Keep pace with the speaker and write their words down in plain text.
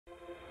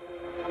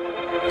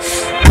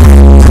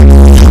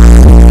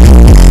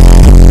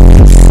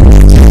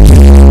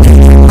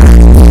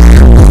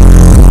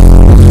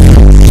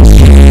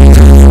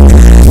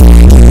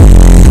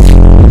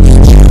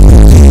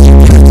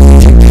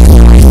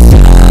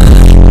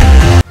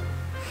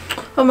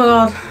my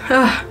god.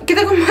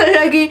 Kita kembali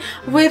lagi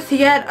with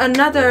yet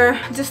another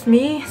just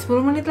me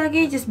 10 menit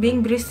lagi just being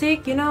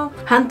berisik, you know,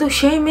 hantu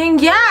shaming.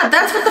 Yeah,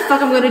 that's what the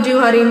fuck I'm gonna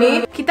do hari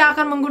ini. Kita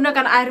akan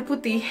menggunakan air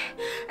putih,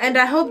 and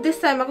I hope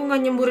this time aku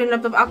nggak nyemburin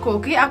laptop aku.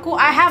 Oke,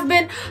 I have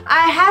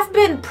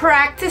been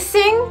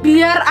practicing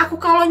biar aku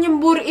kalau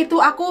nyembur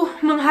itu aku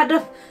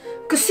menghadap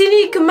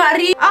kesini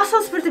kemari.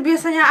 Also seperti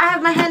biasanya, I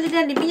have my hand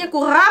in di minyak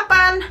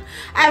urapan.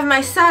 I have my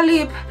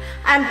salib.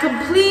 I'm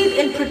complete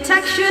in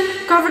protection,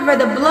 covered by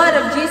the blood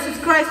of Jesus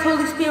Christ,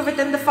 Holy Spirit,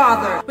 and the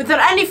Father.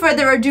 Without any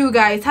further ado,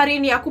 guys, hari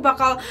ini aku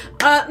bakal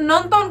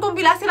nonton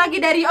kompilasi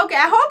lagi dari, okay,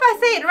 I hope I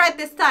say it right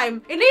this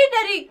time. Ini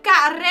dari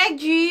Kak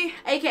REGI,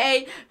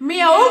 aka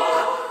Miawaug.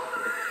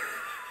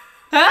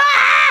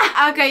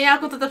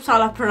 Kayaknya aku tetap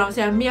salah pronounce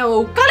ya,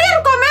 Miawaug. Kalian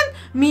komen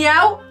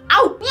Miawaug.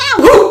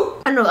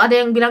 Ada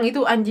yang bilang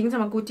itu anjing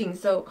sama kucing.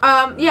 So,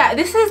 yeah,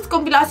 this is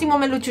kompilasi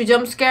momen lucu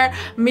jumpscare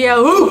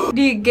Miawaug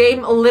di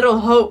game Little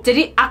Hope.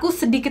 Jadi aku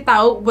sedikit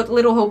tahu what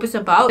Little Hope is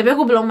about, tapi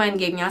aku belum main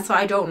gamenya, so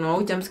I don't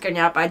know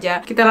jumpscare-nya apa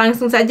aja. Kita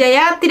langsung saja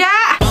ya,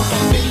 tidak?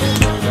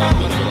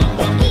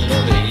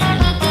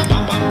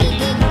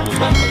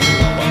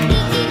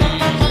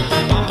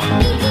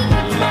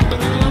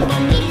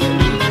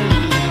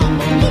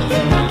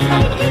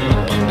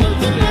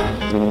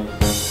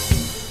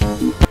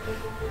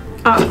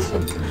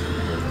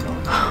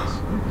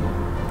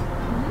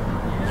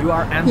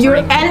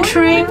 You're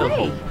entering.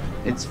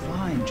 It's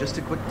fine, just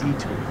a quick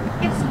detour.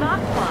 It's not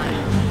fine.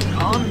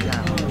 Calm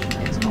down.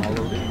 It's all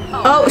over.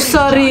 Oh,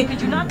 sorry.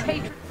 Did you not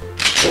pay?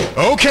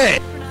 Okay.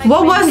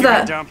 What was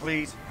that? Down,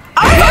 please.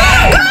 Oh,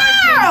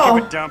 girl!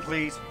 Keep it down,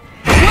 please.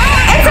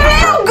 It's a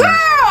little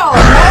girl!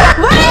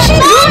 What is she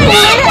doing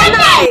late at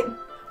night?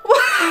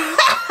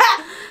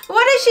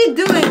 What is she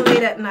doing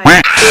late at night?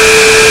 What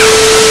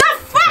the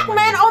fuck,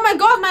 man? Oh my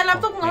god, my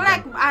laptop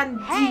nge-lag.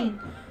 Anjing.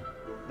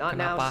 Not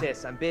now,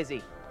 sis. I'm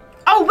busy.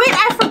 Oh wait,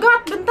 I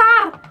forgot.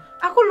 Bentar.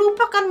 Aku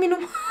lupa kan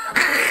minum.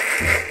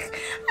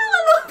 Aku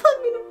lupa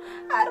minum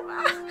air.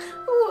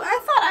 I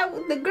thought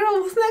the girl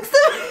was next to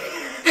me.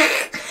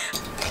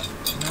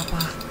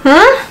 Kenapa?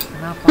 Huh?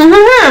 Kenapa?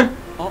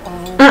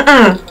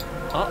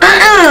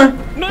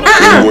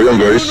 Goyang,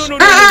 guys.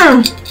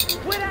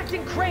 Quit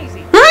acting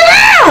crazy.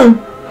 No.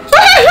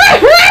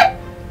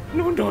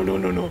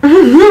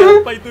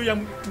 Siapa itu yang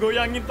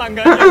goyangin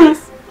tangganya,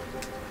 guys?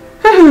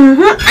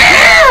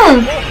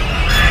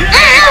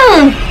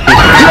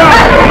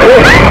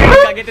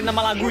 Kagetin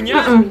nama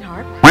lagunya.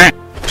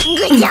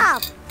 Good job.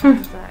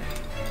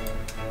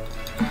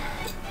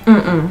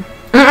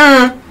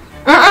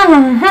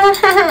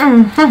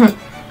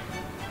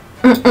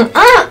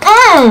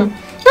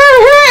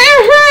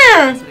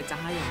 Sulit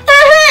cahaya.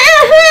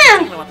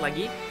 Lewat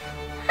lagi.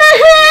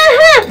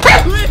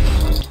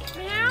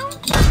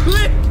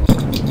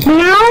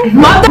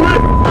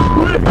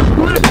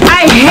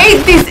 I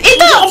hate this.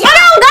 Itu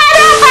orang nggak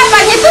ada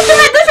apa-apanya. Itu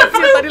cuma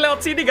Tadi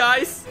lewat sini,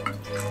 guys.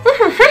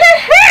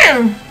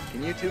 Can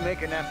you two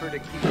make an effort to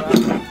keep up?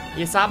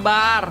 Ya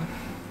sabar.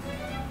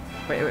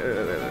 Wait.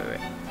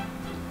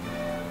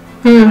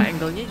 Nah,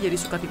 angle-nya jadi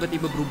suka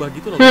tiba-tiba berubah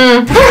gitu loh.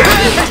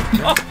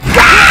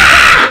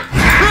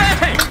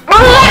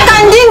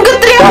 Anjing,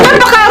 teriaknya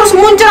bakal harus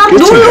muncrat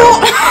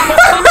dulu.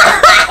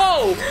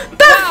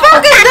 The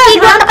fuck is that?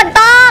 Belum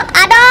kepentok.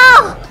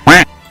 Aduh.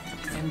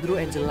 Andrew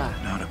Angela.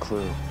 Not a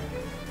clue.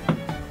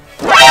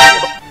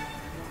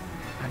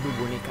 Aduh,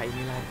 boneka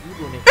ini lagi,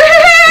 boneka.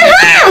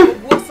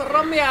 Gua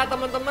serem ya,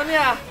 teman-teman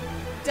ya.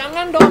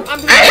 Jangan dong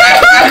ambil.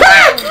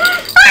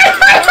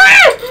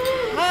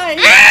 Hai.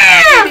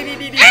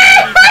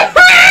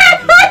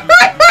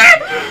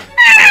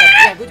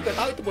 Ya, gue juga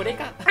tahu itu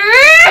boneka.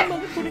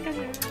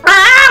 Bonekanya.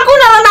 Aku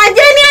nalan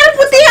aja ini air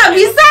putih nggak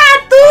bisa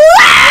tuh.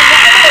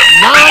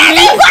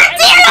 Nani?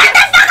 Kecil, what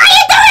the fuck are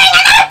you doing?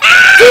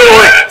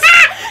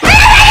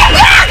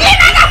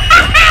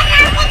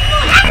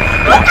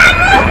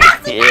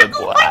 Yeah,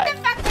 boy.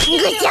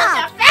 Good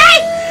job.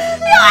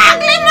 You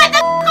ugly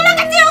motherfucker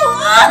kecil.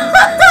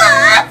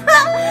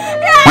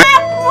 Ya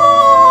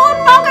ampun,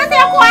 mau kasih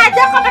aku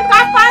aja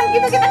kapan-kapan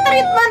gitu kita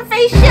treatment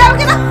facial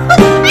gitu.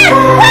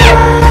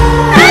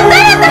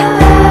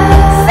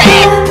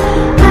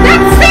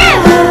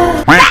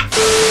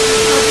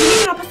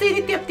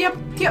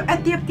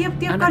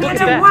 Tiap kali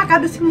ada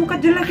ada si muka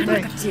jelek itu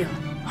Kecil.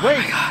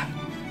 Wait.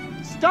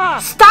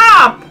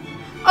 Stop!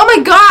 Oh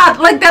my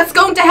god, like that's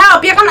going to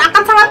help. Ya kan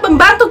akan sangat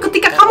membantu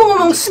ketika kamu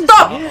ngomong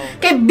stop.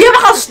 Kayak dia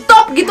bakal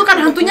stop gitu kan,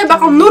 hantunya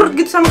bakal nurut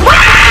gitu sama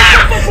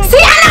si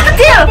anak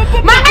kecil.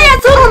 Makanya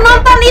suruh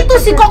nonton itu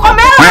si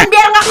Kokomelon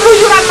biar nggak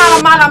keluyuran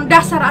malam-malam.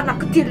 Dasar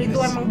anak kecil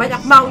itu emang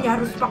banyak maunya,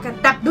 harus pakai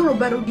tab dulu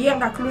baru dia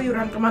nggak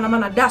keluyuran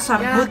kemana-mana.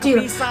 Dasar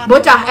bocil,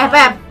 bocah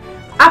FF.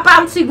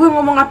 Apaan sih gue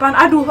ngomong apaan?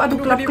 Aduh,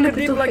 klip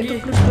itu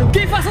klip.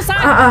 Give us a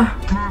sign.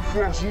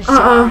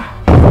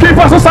 Give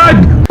us a sign.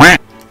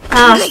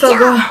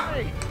 Astaga.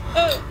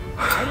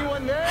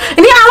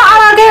 Ini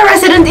ala-ala kayak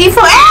Resident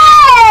Evil.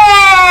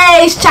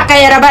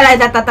 Cakaya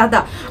rabalai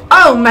tata.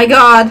 Oh my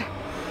god.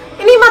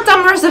 Ini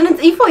macam Resident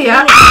Evil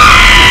ya.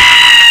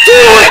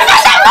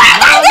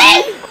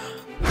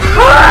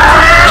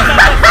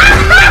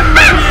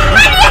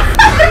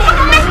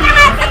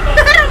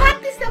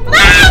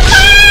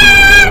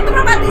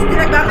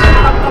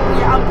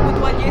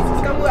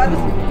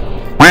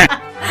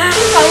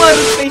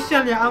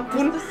 sosial, ya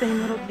ampun. The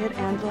same little kid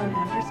Angela and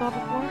Andrew saw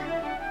before?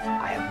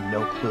 I have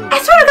no clue.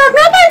 Sorry God,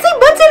 ngapain sih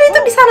bocil itu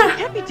di sana?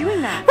 Can't be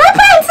doing that.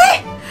 Ngapain sih?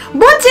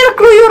 Bocil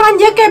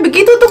keluyuran aja kayak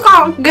begitu tuh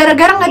kalau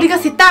gara-gara nggak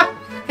dikasih tab,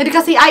 nggak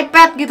dikasih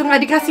iPad gitu,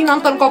 nggak dikasih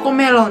nonton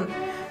Cocomelon.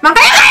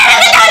 Makanya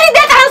dari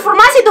dia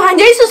transformasi Tuhan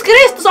Yesus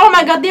Kristus. Oh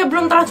my God, dia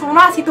belum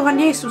transformasi Tuhan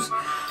Yesus.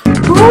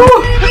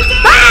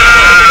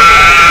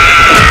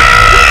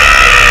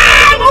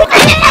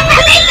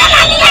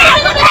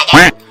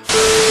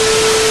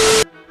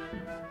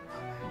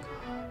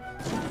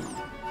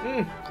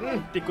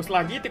 Tikus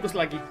lagi.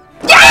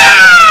 Ya,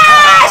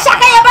 siapa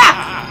ya Pak?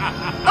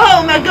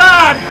 Oh my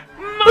God.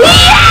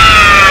 Iya,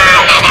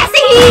 nenek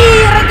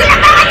sihir, jelek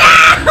banget ya.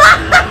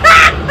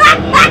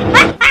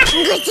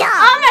 Good job.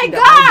 Oh my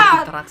Tidak God. mau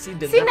berinteraksi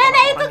dengan Si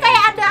nenek itu orang-orang kayak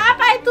yang ada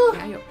apa itu?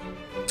 Ayo.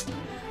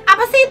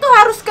 Apa sih itu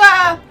harus ke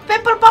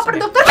Pimple Popper,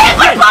 dokter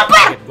Pimple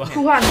Popper?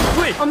 Tuhan.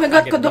 Oh my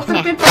God, ke dokter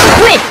Pimple.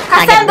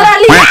 Cassandra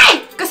Lee.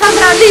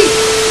 Cassandra Lee.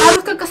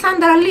 Harus ke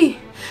Cassandra Lee.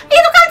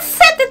 Itu kan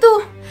set itu.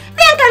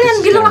 Itu yang kalian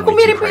bilang aku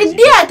mirip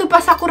dia itu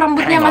pas aku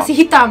rambutnya masih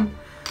hitam.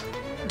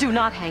 Do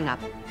not hang up.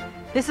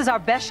 This is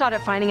our best shot at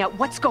finding out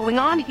what's going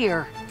on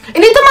here. Ini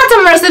tuh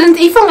macam Resident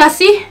Evil nggak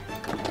sih?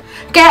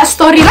 Kayak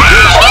story.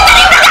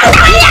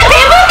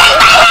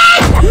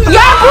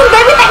 Ya ampun,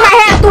 baby take my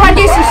hand, Tuhan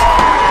Yesus.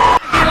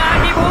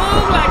 Lagi,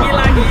 Bung,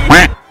 lagi.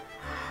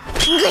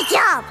 Good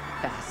job.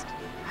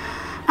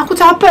 Aku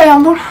capek ya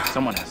ampun.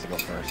 Someone has to go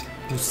first.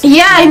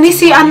 Iya, ini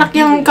si anak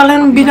yang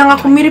kalian bilang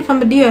aku mirip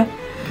sama dia.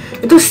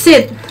 Itu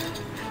Sid.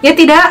 Ya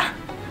tidak?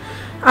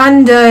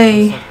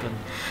 Anjay.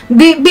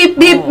 Bip bip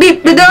bip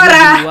bip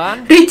Dora.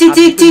 Rici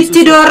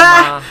cici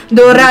Dora.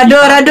 Dora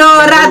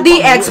the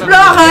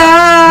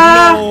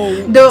Explorer.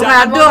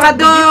 Dora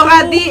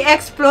the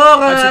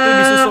Explorer. Habis itu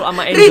disusul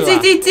sama Angela. Rici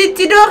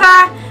cici Dora.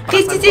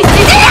 Rici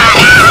cici Dora.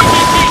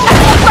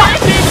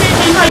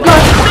 Oh my God.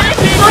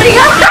 Sorry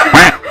guys.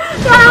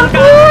 Ya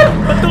ampun.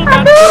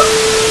 Aduh.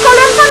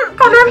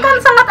 Kalian kan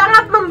sangat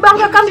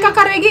membanggakan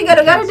kakak Regi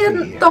gara-gara dia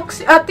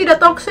toksik,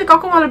 tidak toksik.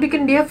 Aku malah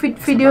bikin dia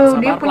video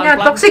dia punya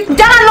toksik.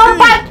 Jangan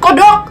lompat,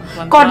 kodok.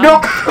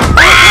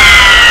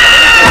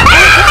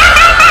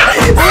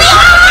 Si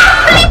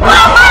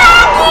lipoma.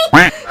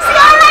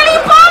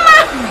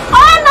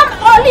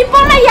 Oh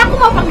lipoma ya, aku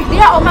mau panggil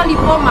dia Oma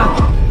Lipoma.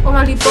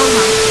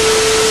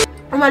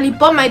 Oma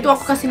Lipoma itu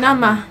aku kasih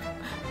nama.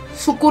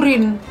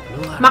 Syukurin.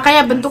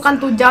 Makanya bentukan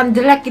tuh jangan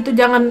jelek gitu,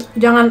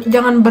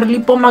 jangan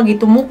berlipoma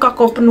gitu. Muka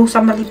kok penuh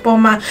sama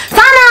lipoma.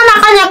 Sana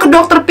makanya ke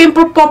dokter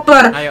Pimple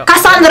Popper.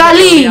 Cassandra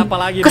Lee.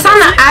 Ke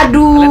sana.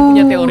 Aduh. Kalian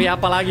punya teori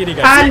apa lagi nih,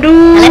 guys?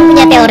 Aduh. Kalian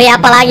punya teori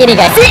apa lagi nih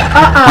guys?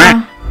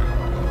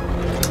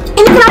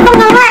 Ini kenapa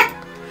nge-lag?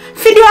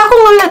 Video aku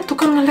nge-lag. Tuh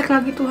kan nge-lag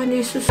lagi Tuhan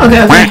Yesus. Oke.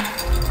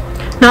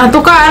 Nah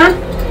tuh kan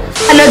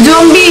ada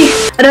zombie.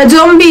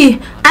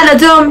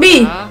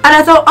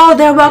 Oh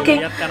they're walking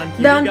Lihat kanan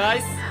kiri, down.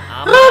 guys.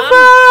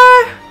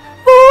 River.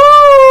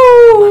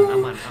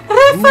 Aman.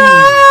 River.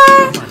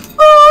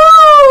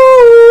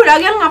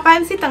 Lagian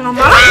ngapain sih tengah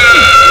malam?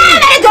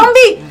 Ada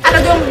zombie.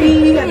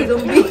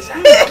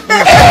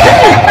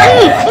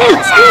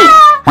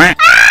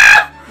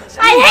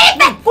 I hate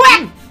that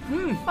quack.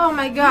 Oh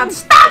my God,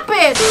 stop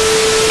it.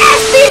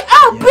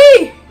 STOP.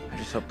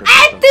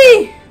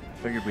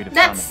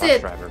 That's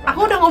it.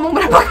 Aku udah ngomong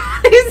berapa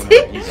kali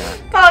sih?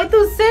 Kalau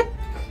itu zit.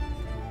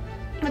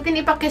 Berarti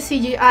ini pakai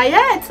CGI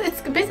ya, it's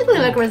basically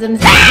like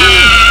Resident Evil.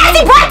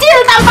 Si bocil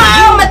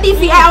tanpa Oma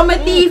TV,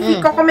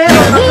 Cocomelon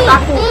maksud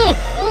aku.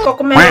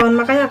 Cocomelon,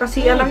 makanya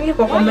kasih anaknya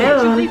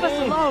Cocomelon.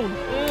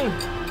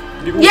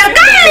 Ya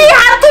kali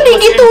hantu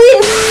digituin.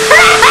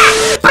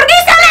 Pergi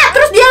sana,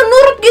 terus dia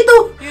nurut gitu.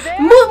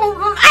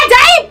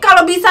 Ajaib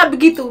kalau bisa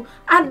begitu.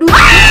 Aduh.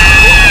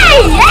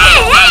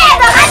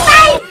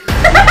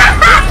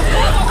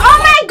 Oh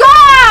my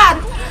God.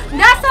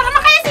 Dasar,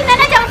 makanya si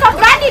nenek jangan sok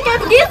berani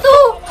kayak begitu.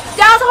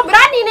 Jangan sok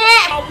berani,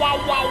 Nek.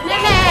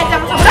 Nenek,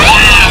 jangan sok berani.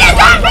 Ada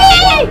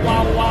zombie.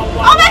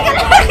 Oh my God,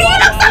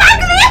 hidup sama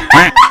gini.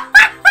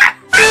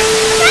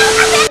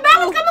 Kasian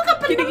banget kamu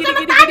kependam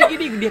sama tanah.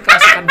 Gini, dia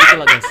kerasakan gitu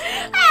lah, guys.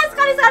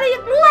 Sekali-sekali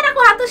keluar aku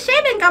hantu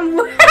shaming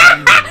kamu.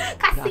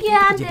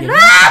 Kasian.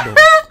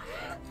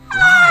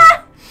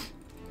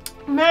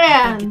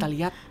 Man, Kita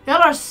lihat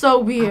y'all are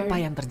so weird. apa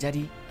yang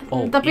terjadi.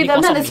 Oh, Tapi ini that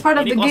kosong is nih. part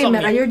of Ini the kosong game,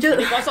 nih. Mera. You're just...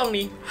 Ini kosong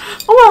nih.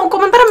 Oh wow,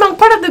 komentar emang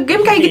part of the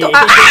game kayak gitu.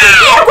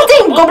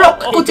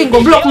 Kucing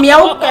goblok,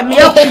 miau. Tuh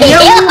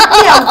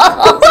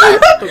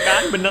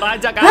kan, bener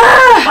aja kan.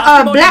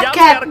 Pasti mau Black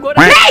cat. di-jumpscare, gua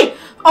udah- Hey,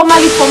 Oma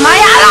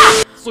Lipomaya lah.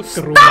 Masuk ke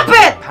rumah. Stop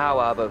it. How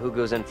about who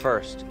goes in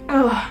first?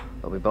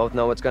 But we both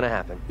know what's gonna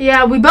happen.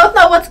 Ya, we both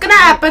know what's gonna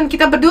happen.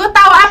 Kita berdua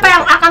tahu apa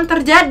yang akan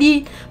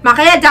terjadi.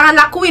 Makanya jangan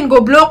lakuin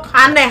goblok.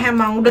 Aneh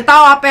emang. Udah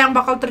tahu apa yang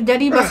bakal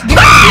terjadi pas gitu.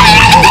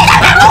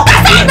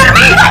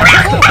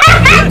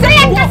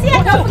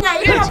 Kasihan gak punya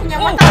ini, gak punya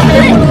mata.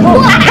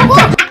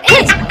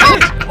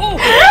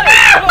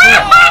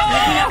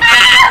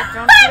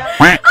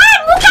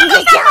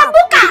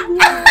 Buka.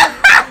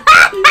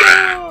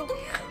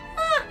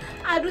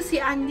 Aduh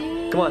si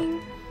anjing. Come on,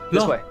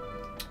 this way.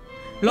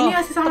 Loh, Ini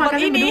masih sama tempat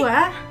kalian ini.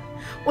 berdua.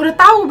 udah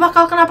tahu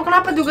bakal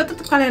kenapa juga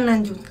tetap kalian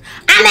lanjut.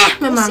 Aneh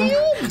memang.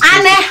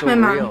 Aneh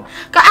memang.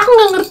 Kak aku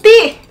nggak ngerti.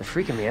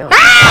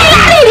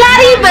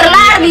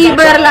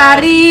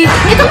 Berlari.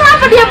 Itu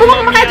kenapa dia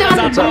bengong, makanya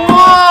jangan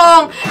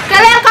bengong.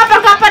 Kalian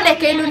kapan-kapan deh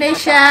ke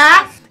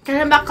Indonesia.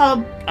 Kalian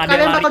bakal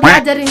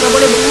diajarin nggak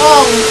boleh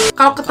bengong.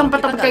 Kalau ke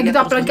tempat-tempat kayak gitu,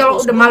 apalagi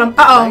kalau udah malam.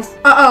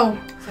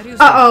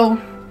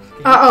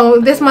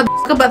 This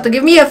motherfucker about to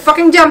give me a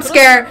fucking jump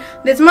scare.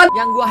 This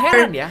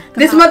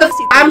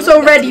I'm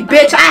so ready,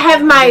 bitch. I have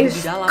my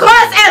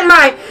clothes and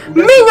my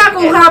minyak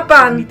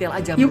ungkapan.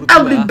 You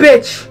ugly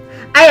bitch.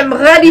 I am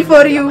ready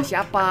for you.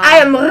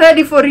 I am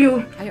ready for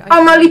you.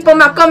 Oma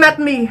lipoma, come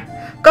at me.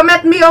 Come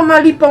at me,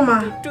 Oma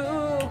lipoma.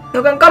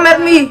 You can come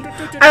at me.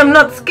 I am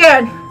not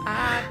scared.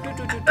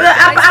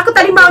 Apa aku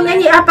tadi mau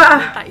nyanyi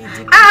apa?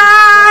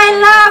 I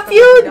love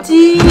you,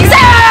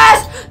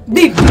 Jesus.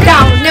 Deep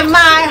down in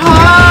my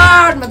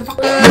heart,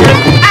 motherfucker.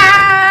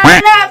 I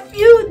love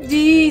you,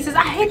 Jesus.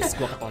 I hate it.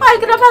 Wah,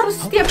 kenapa harus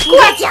setiap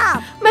quack?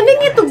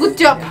 Mending itu good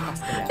job.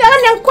 Jangan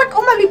yang quack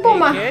Oma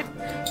lipoma.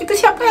 Itu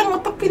siapa yang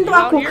ngetok pintu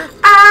aku?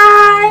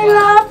 I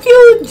love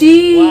you,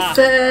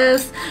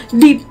 Jesus.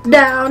 Deep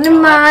down in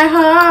my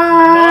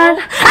heart.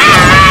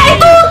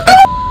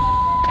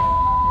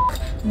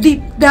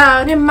 Deep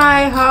down in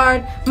my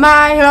heart,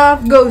 my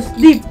love goes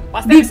deep.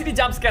 Pas dari sini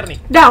jump scare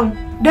nih. Down.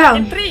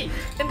 In 3,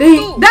 in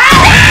 2.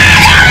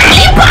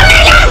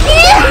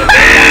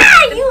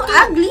 You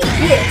ugly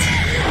bitch.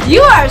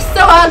 You are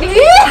so ugly.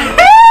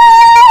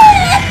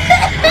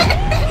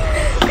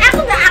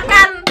 Aku gak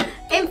akan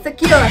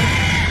insecure.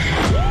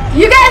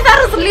 You guys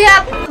harus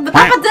lihat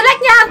betapa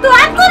jeleknya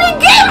hantu di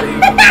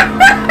game.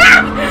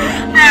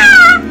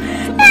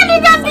 Ini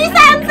gak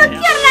bisa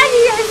insecure lagi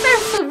ya.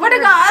 What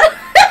a god.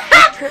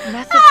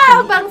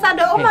 Bangsa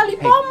ada Oma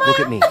lipoma.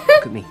 Look at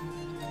me.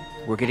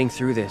 We're getting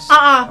through this.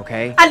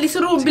 Okay?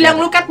 Disuruh bilang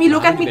look at me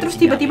terus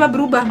tiba-tiba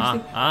berubah.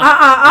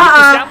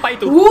 Siapa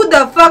itu? Who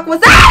the fuck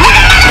was that?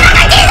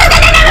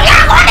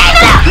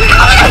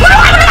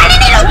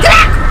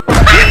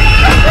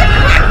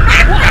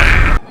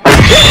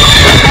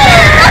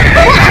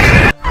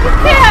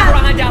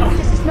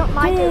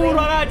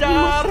 Kurang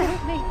ajar.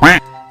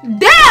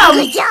 Damn!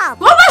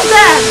 What was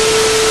that?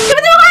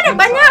 Tiba-tiba ada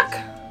banyak.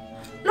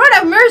 Lord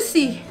have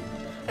mercy.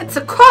 It's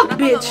a cult,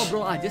 bitch.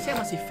 Ngobrol aja sih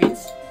sama si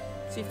Vince.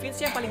 Si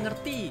Vince yang paling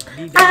ngerti.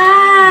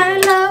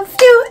 I love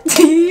you,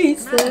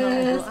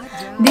 Jesus.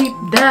 Deep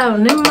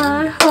down in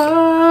my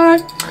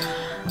heart.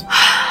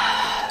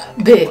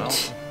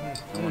 Bitch.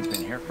 Someone's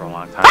been here for a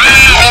long time.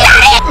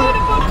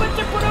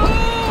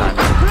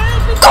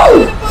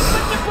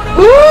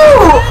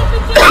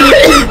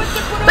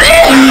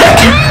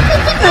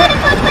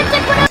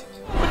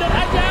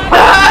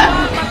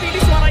 Tapi ini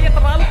suaranya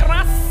terlalu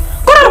keras.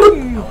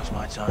 Now is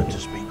my time to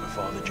speak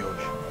before the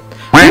judge.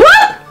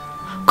 What?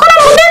 Kok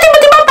rambutnya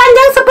tiba-tiba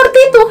panjang seperti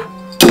itu?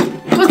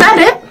 Was that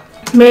it?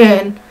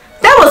 Man,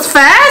 that was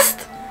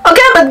fast.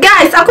 Okay, but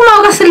guys, aku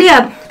mau kasih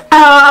lihat.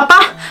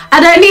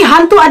 Ada ini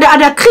hantu,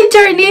 ada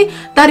creature ini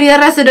dari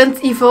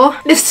Resident Evil.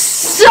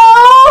 It's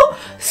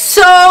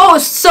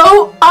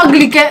so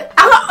ugly. Kayak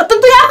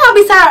tentunya aku nggak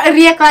bisa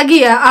react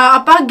lagi ya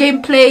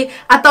gameplay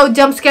atau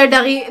jump scare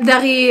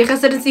dari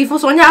Resident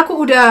Evil, soalnya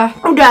aku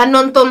udah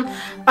nonton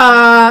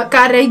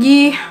Kak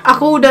REGI,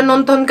 aku udah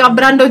nonton Kak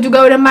Brando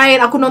juga udah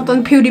main, aku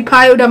nonton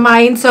PewDiePie udah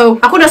main,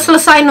 so aku udah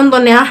selesai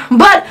nontonnya.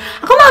 But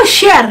aku mau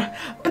share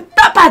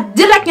betapa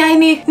jeleknya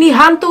ini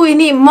hantu,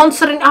 ini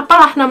monster, ini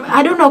apalah nama,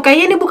 I don't know,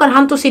 kayaknya ini bukan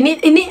hantu sini,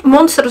 ini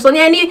monster,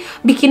 soalnya ini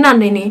bikinan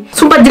ini.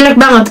 Sumpah jelek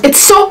banget,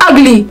 it's so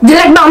ugly,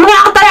 jelek banget.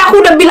 Makanya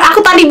aku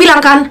tadi bilang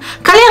kan,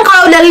 kalian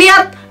kalau udah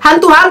lihat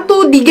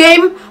hantu-hantu di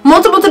game,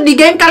 monster-monster di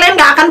game, kalian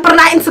gak akan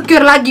pernah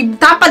insecure lagi.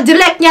 Betapa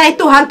jeleknya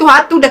itu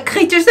hantu-hantu, the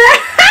creatures.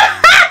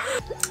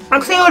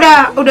 Aku sih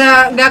udah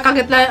gak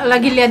kaget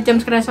lagi lihat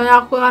Jumpscare,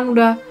 soalnya aku kan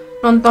udah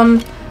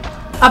nonton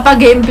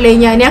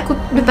gameplaynya. Ini aku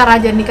bentar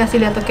aja nih kasih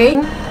lihat, oke?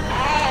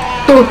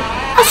 Tuh,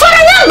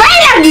 suaranya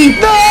baik lagi.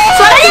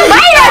 Suaranya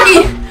baik lagi.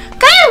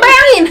 Kalian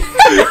bayangin.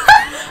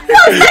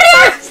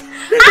 Monsternya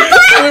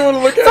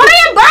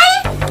suaranya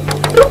baik,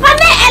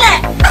 rupanya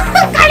elek.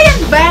 Kalian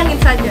bayangin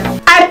saja.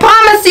 I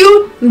promise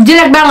you,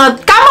 jelek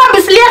banget. Kamu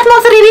habis lihat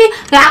monster ini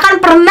gak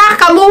akan pernah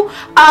kamu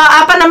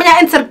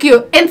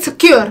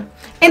insecure.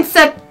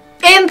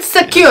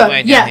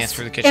 Yes,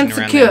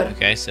 insecure.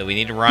 Okay, so we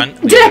need to run.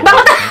 Jelek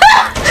banget.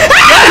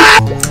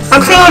 Aku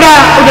sih udah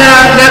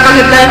gak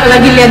kaget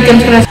lagi lihat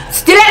Jumpscare.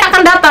 Si jelek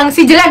akan datang,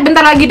 si jelek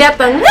bentar lagi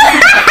datang.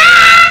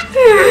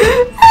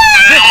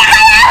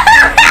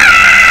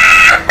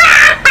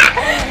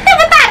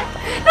 Sebentar,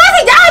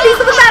 masih jauh nih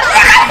sebentar.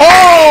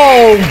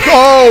 Oh,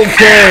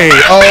 okay.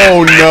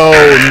 Oh no.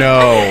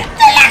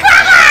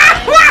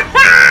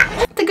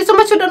 Thank you so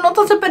much sudah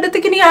nonton sampai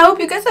detik ini. I hope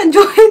you guys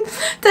enjoyed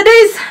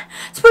today's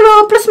 10+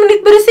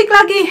 menit berisik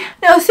lagi.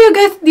 Now see you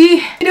guys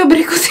di video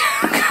berikutnya.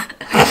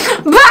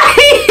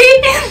 Bye.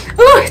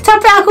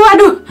 Capek aku,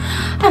 aduh.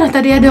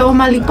 Tadi ada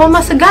Oma lipoma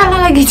segala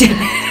lagi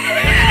jelek.